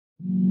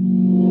That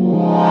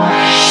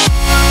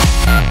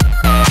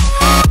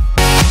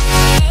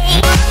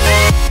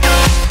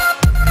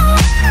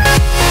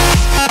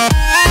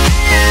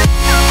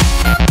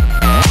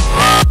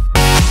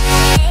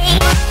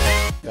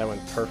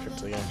went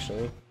perfectly,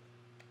 actually.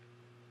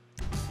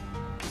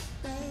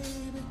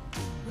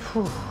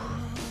 Whew.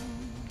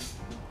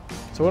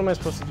 So what am I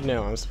supposed to do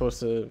now? I'm supposed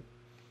to...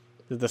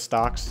 Did the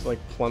stocks, like,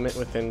 plummet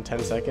within 10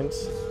 seconds?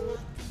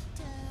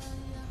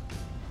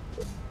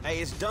 Hey,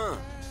 it's done.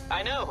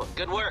 I know.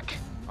 Good work.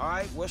 All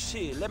right, well,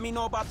 shit, let me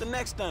know about the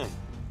next thing.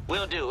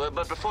 Will do,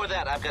 but before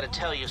that, I've got to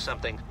tell you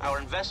something. Our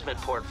investment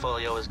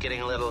portfolio is getting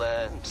a little,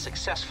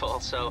 successful,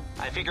 so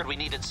I figured we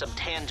needed some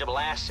tangible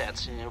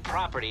assets,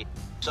 property.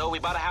 So we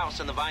bought a house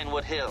in the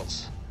Vinewood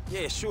Hills.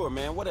 Yeah, sure,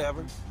 man,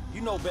 whatever.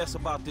 You know best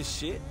about this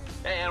shit.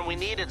 And we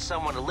needed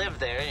someone to live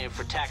there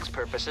for tax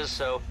purposes,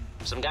 so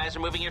some guys are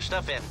moving your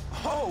stuff in.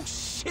 Oh,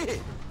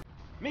 shit!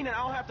 Meaning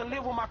I don't have to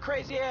live with my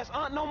crazy-ass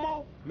aunt no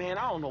more? Man,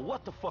 I don't know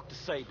what the fuck to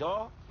say,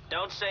 dawg.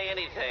 Don't say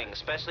anything,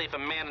 especially if a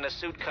man in a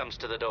suit comes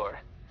to the door.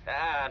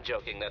 I'm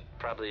joking. That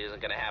probably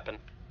isn't gonna happen.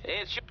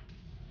 It's your...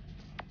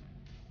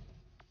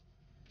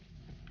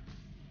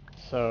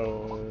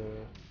 So...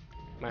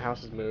 My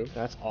house is moved.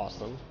 That's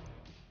awesome.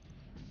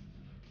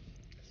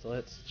 So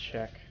let's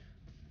check.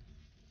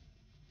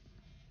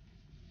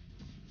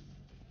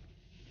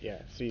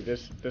 Yeah, see,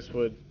 this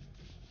would...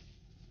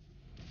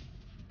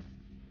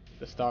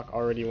 The stock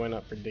already went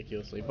up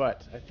ridiculously,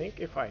 but I think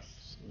if I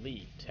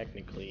sleep,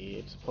 technically,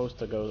 it's supposed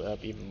to go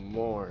up even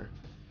more.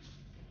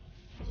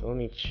 So let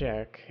me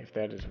check if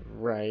that is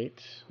right.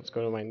 Let's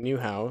go to my new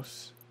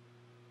house.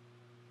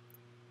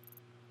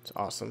 It's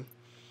awesome.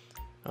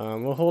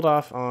 We'll hold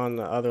off on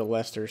the other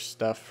Lester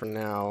stuff for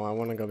now. I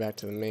want to go back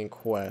to the main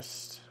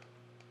quest.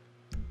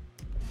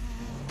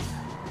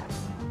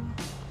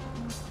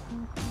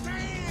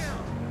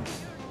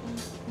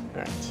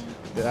 Alright.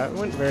 That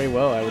went very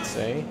well, I would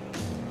say.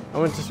 I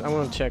want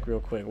to check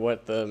real quick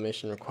what the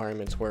mission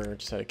requirements were,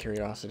 just out of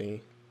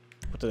curiosity.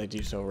 What did I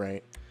do so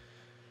right?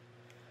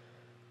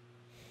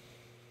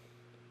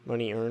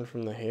 Money earned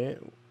from the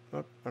hit?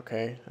 Oh,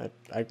 okay,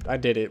 I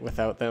did it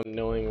without them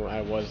knowing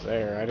I was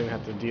there. I didn't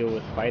have to deal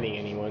with fighting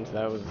anyone, so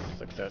that was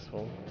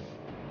successful.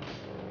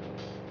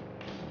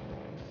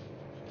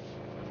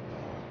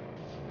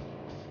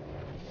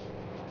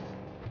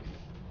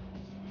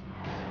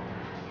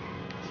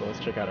 So let's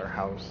check out our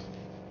house.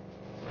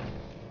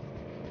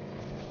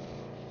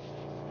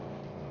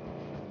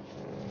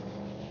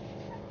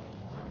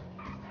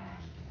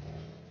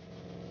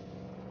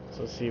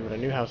 So let's see what our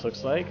new house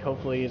looks like.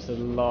 Hopefully it's a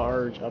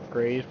large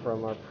upgrade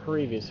from our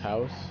previous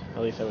house.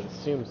 At least I would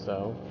assume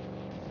so.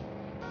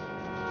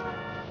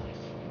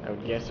 I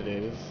would guess it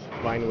is.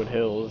 Vinewood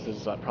Hills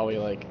is probably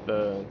like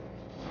the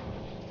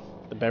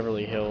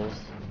Beverly Hills.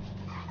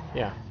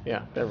 Yeah,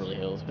 Beverly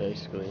Hills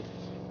basically.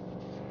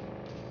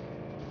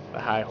 The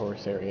High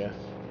Horse area.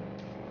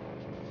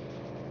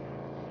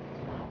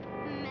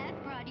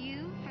 Matt brought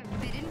you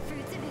forbidden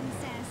fruits of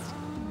incest.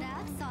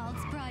 Bath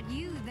salts brought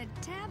you the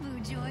taboo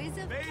joys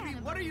of Baby,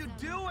 what are you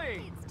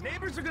doing?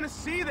 Neighbors are gonna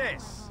see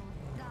this.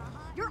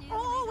 You're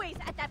always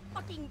at that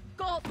fucking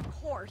golf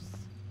course.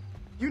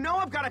 You know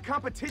I've got a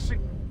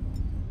competition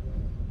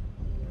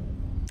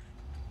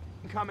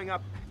coming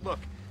up. Look,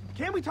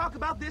 can't we talk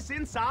about this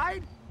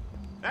inside?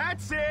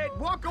 That's it.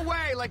 Walk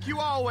away like you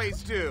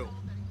always do.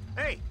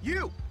 Hey,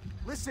 you.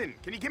 Listen,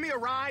 can you give me a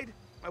ride?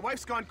 My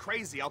wife's gone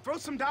crazy. I'll throw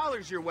some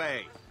dollars your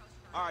way.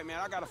 All right, man,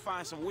 I gotta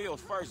find some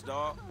wheels first,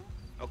 dawg.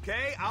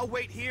 Okay, I'll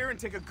wait here and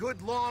take a good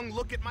long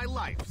look at my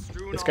life.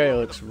 This guy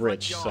looks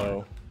rich,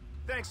 so...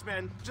 Thanks,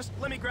 man. Just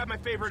let me grab my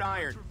favorite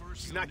iron.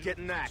 She's not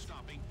getting that.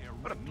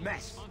 What a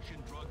mess.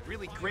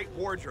 Really great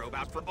wardrobe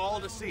out for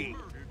all to see.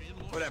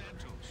 Whatever.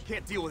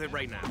 Can't deal with it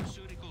right now.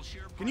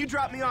 Can you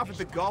drop me off at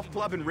the golf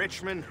club in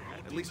Richmond?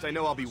 At least I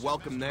know I'll be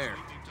welcome there.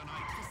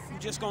 You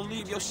just gonna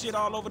leave your shit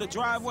all over the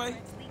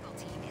driveway?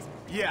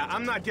 Yeah,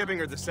 I'm not giving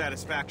her the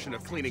satisfaction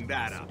of cleaning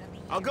that up.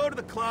 I'll go to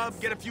the club,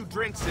 get a few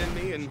drinks in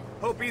me, and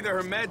hope either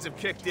her meds have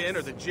kicked in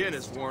or the gin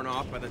is worn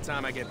off by the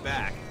time I get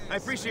back. I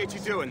appreciate you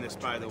doing this,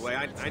 by the way.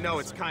 I know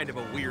it's kind of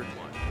a weird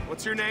one.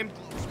 What's your name?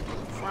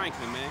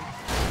 Franklin, man.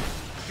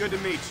 Good to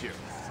meet you.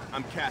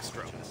 I'm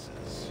Castro.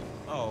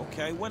 Oh,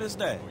 okay. What is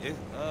that?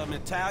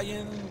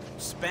 Italian?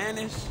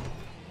 Spanish?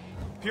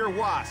 Pure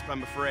wasp,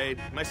 I'm afraid.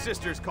 My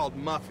sister's called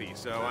Muffy,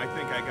 so I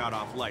think I got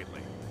off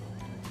lightly.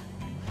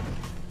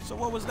 So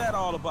what was that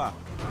all about?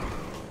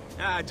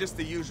 Ah, just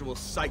the usual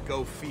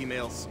psycho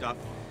female stuff.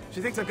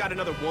 She thinks I've got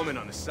another woman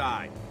on the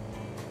side.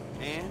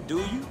 And do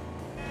you?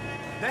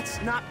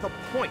 That's not the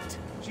point.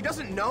 She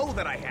doesn't know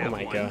that I have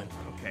one. Oh my god.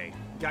 Okay,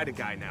 guy to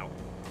guy now.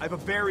 I have a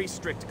very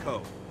strict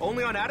code.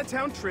 Only on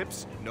out-of-town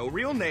trips, no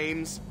real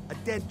names, a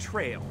dead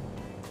trail.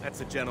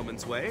 That's a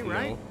gentleman's way,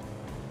 right? No.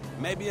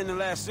 Maybe in the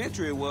last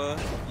century it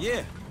was.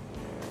 Yeah.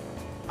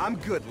 I'm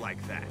good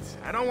like that.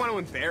 I don't want to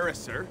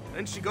embarrass her.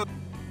 Then she goes...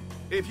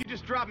 If you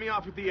just drop me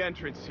off at the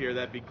entrance here,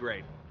 that'd be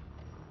great.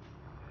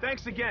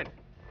 Thanks again.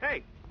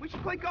 Hey, we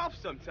should play golf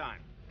sometime.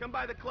 Come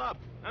by the club.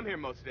 I'm here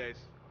most days.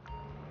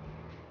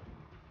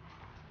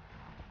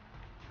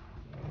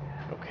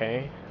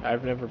 okay.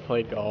 I've never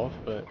played golf,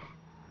 but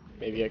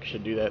maybe I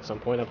should do that at some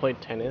point. I played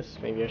tennis,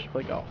 maybe I should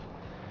play golf.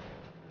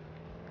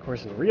 Of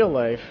course, in real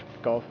life,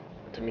 golf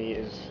to me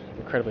is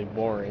incredibly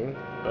boring,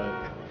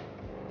 but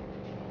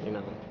you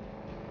know,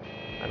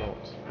 I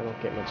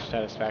don't get much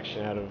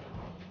satisfaction out of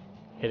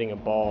hitting a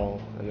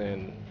ball and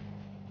then,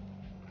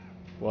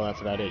 well,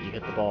 that's about it. You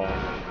hit the ball,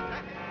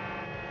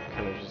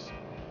 kind of just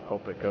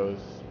hope it goes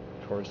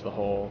towards the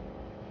hole.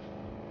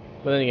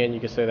 But then again, you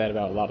could say that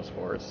about a lot of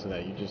sports, so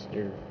that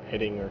you're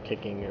hitting or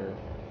kicking or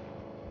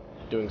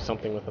doing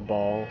something with the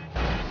ball,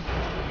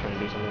 trying to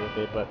do something with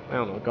it. But I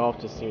don't know, golf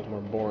just seems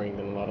more boring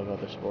than a lot of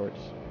other sports.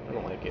 I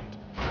don't like it.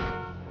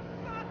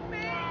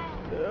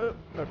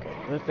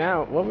 Okay,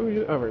 now, what were we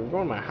doing? Oh, we're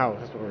going to my house,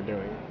 that's what we're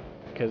doing.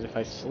 Because if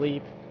I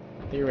sleep,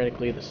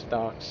 theoretically the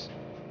stocks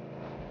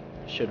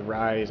should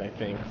rise, I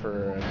think,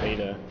 for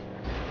beta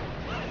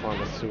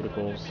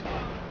pharmaceuticals.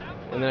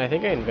 And then I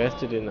think I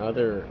invested in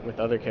with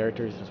other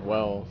characters as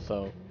well,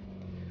 so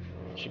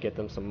should get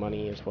them some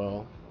money as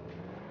well.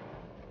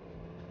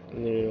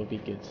 And then it'll be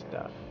good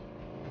stuff.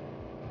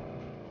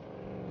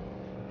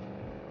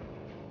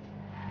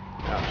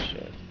 Oh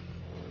shit.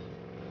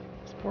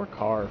 This poor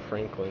car,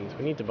 Franklin's.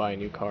 We need to buy a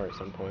new car at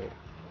some point.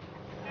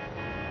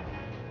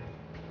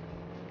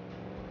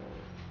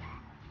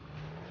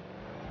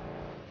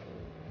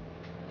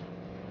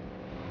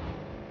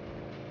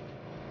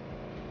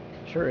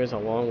 Sure is a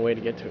long way to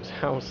get to his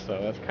house,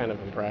 though. That's kind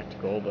of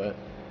impractical, but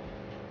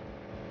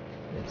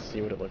let's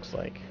see what it looks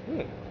like.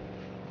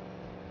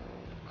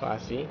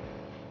 Classy.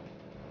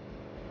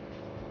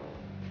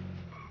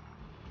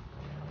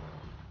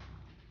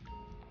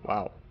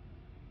 Wow.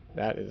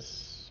 That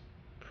is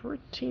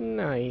pretty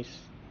nice.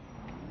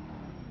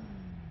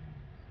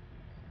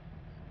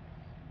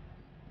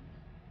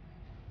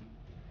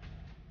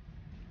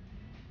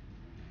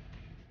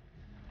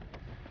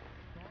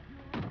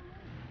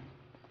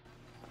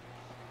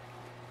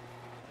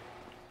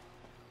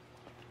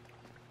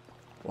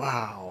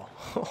 Wow.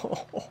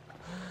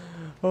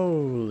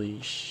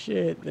 Holy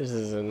shit. This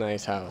is a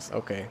nice house.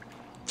 Okay.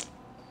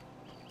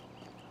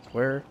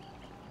 Where?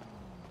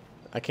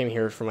 I came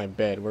here from my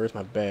bed. Where's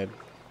my bed?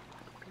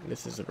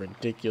 This is a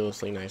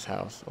ridiculously nice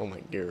house. Oh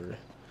my god.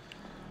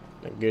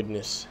 My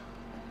goodness.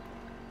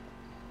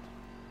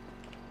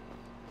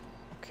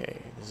 Okay.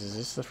 Is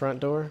this the front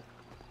door?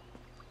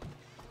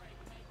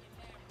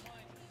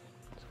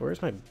 So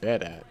where's my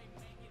bed at?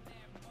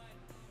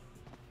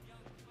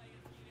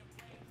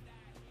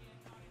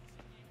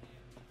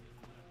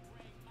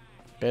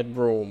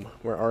 Bedroom,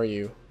 where are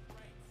you?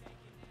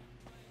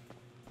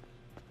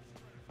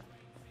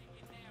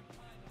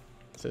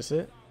 Is this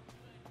it?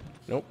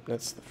 Nope,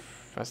 that's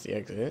the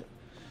exit.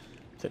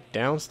 Is it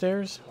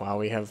downstairs? Wow,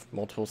 we have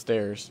multiple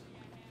stairs.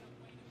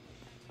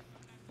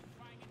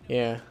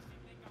 Yeah.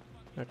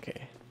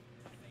 Okay.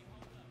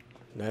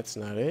 That's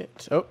not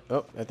it. Oh,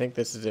 I think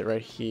this is it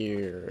right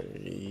here.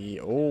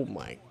 Oh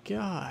my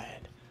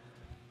god.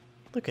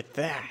 Look at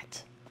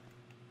that.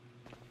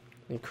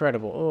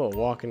 Incredible. Oh,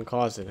 walk-in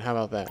closet. How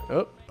about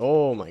that?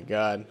 Oh my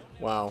god.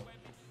 Wow.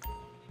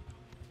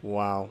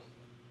 Wow.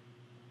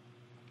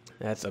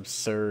 That's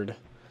absurd.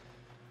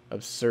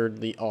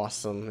 Absurdly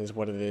awesome is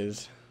what it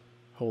is.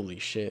 Holy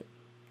shit.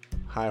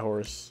 High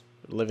horse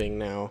living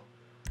now.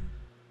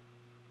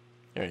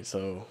 Alright,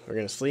 so we're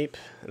gonna sleep,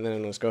 and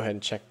then let's go ahead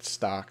and check the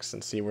stocks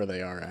and see where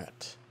they are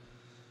at.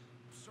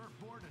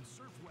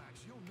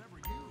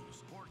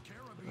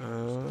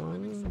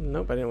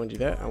 Nope, I didn't want to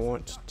do that. I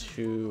want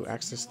to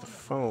access the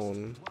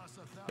phone.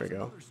 There we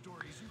go.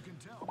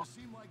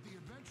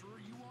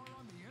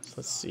 So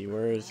let's see,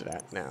 where is it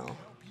at now?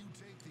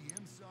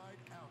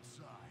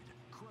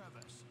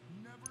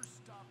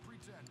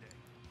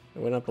 It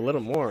went up a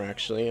little more,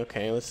 actually.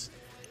 Okay, let's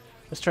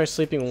try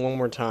sleeping one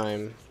more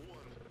time.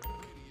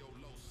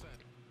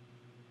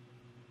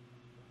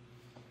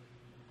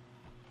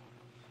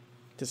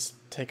 Just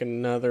take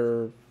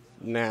another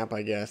nap,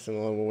 I guess, and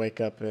we'll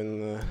wake up in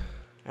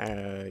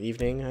the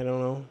evening. I don't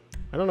know.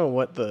 I don't know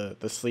what the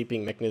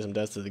sleeping mechanism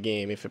does to the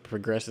game. If it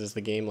progresses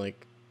the game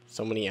like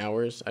so many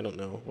hours, I don't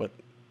know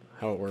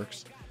how it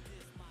works.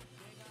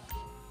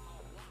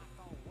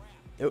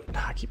 Oh,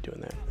 I keep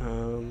doing that.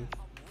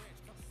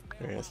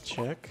 Alright, let's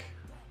check.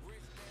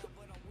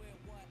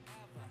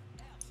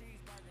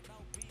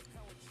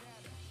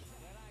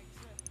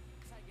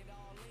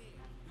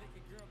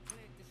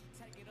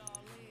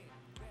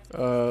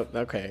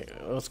 Okay,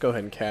 let's go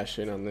ahead and cash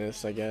in on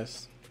this, I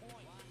guess.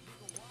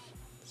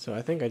 So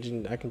I think I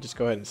can just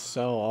go ahead and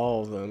sell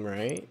all of them,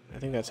 right? I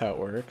think that's how it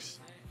works.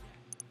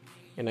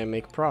 And I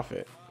make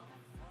profit.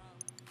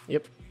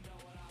 Yep.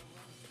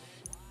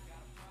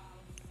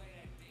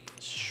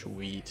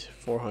 Sweet.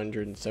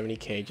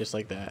 470k, just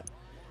like that.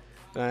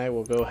 And I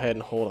will go ahead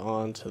and hold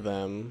on to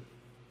them.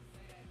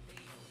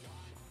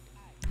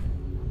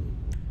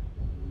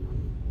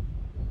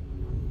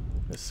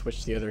 Let's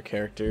switch the other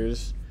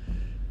characters.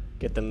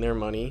 Get them their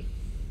money.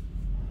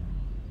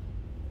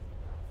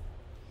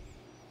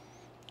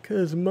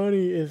 Because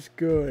money is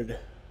good.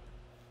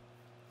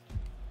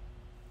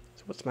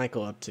 So what's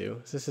Michael up to?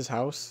 Is this his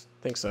house?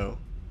 I think so.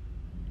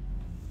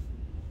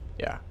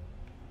 Yeah.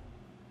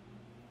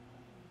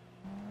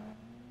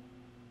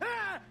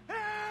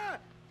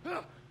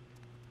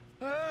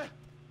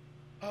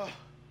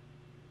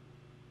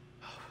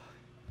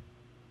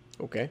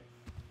 Okay.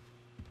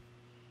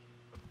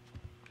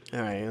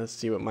 Alright, let's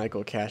see what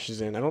Michael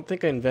cashes in. I don't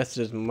think I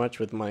invested as much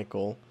with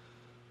Michael,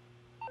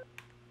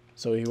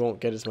 so he won't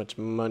get as much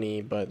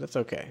money, but that's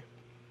okay.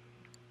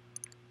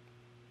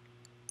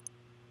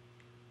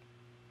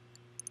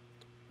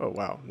 Oh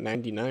wow,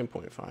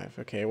 99.5.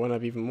 Okay, it went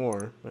up even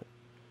more. But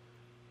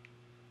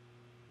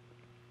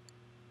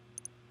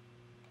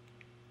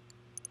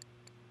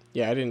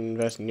yeah, I didn't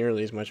invest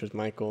nearly as much with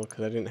Michael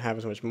because I didn't have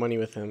as much money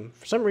with him.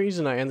 For some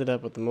reason, I ended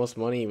up with the most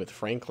money with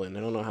Franklin.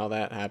 I don't know how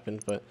that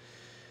happened, but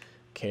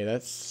okay,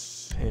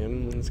 that's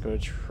him. Let's go to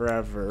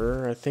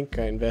Trevor. I think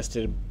I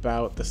invested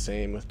about the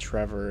same with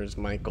Trevor as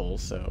Michael,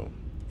 so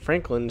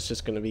Franklin's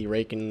just going to be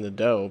raking the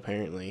dough,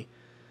 apparently.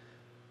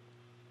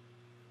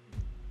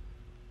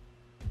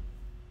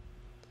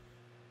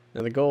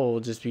 Now the goal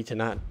will just be to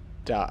not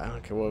die.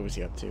 Okay, what was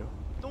he up to?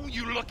 Don't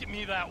you look at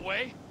me that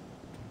way.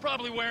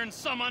 Probably wearing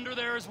some under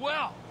there as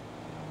well.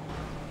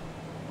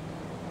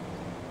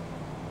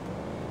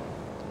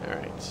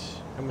 Alright,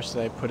 how much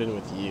did I put in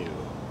with you?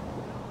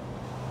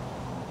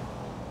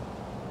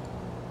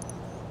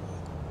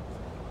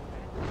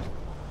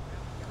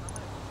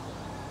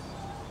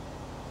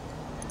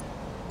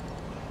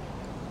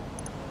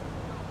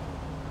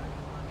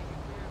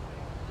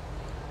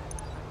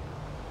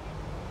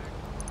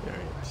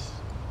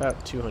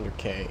 About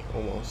 200k,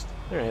 almost.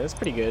 Alright, that's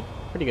pretty good.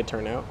 Pretty good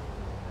turnout.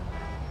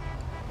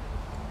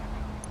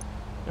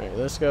 Alright,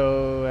 let's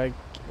go.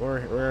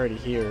 We're already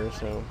here,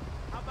 so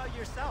How about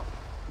yourself?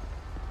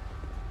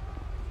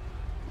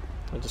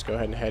 I'll just go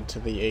ahead and head to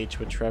the H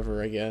with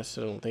Trevor, I guess.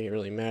 I don't think it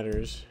really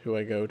matters who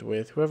I go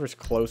with. Whoever's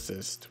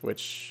closest,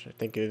 which I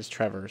think is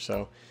Trevor,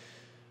 so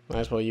might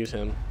as well use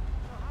him.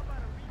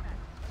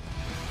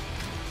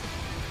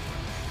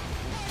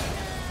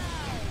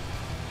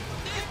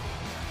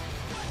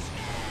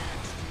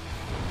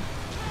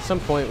 At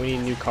some point we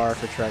need a new car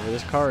for Trevor.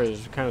 This car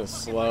is kind of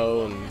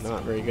slow and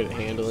not very good at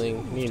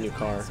handling. We need a new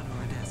car.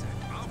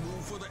 I'll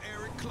move for the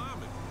arid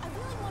climate. I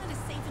really wanted a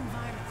safe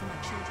environment for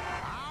my children.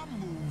 I'll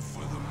move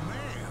for the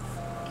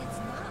math. It's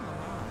not a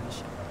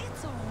mirage.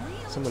 It's a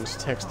real Someone's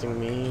texting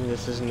me.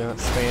 This is not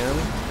spam.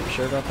 You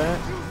sure about that?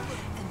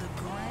 in the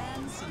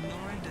grand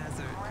Sonora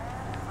Desert.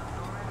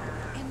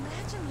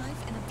 Imagine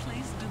life in a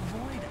place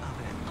devoid of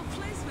it. A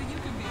place where you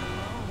can be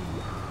alone,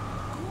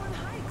 go on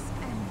hikes,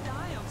 and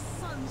die of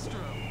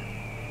sunstroke.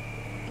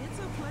 It's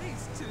a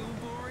place too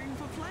boring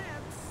for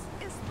plants.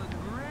 It's the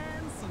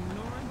grand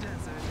Sonora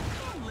Desert.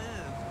 Come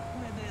live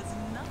where there's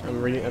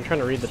nothing. I'm trying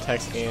to read the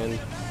text and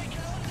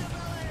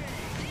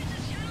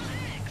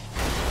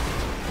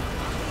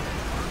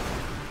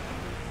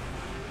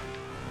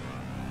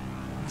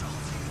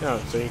oh,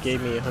 so he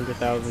gave me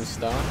 100,000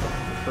 stock for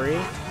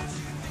free?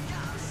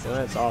 Well,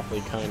 that's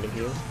awfully kind of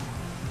you.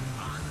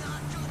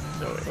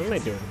 No, wait, what am I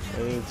doing?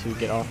 I need to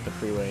get off the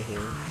freeway here.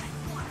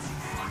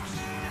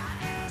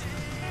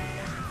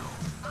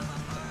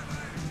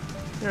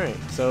 Alright,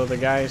 so the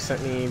guy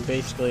sent me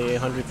basically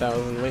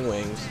 100,000 wing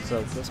wings,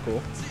 so that's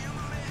cool.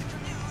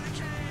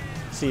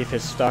 See if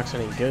his stock's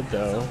any good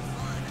though.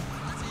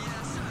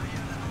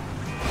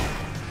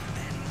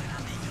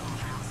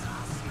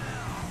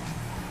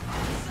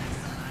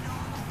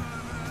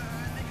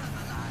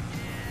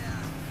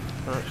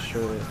 Not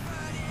sure.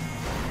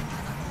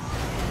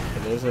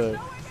 And there's a...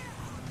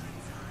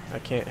 I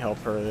can't help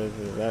her.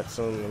 That's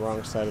on the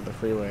wrong side of the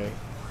freeway.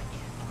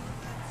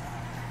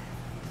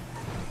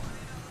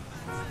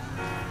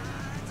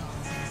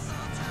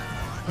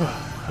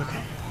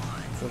 Okay.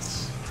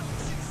 Let's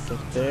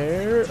get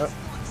there. Oh,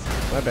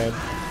 my bad.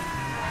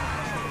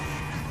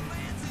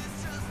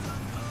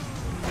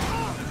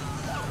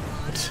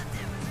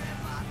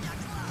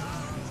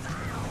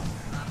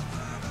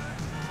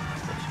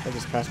 I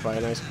just passed by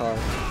a nice car.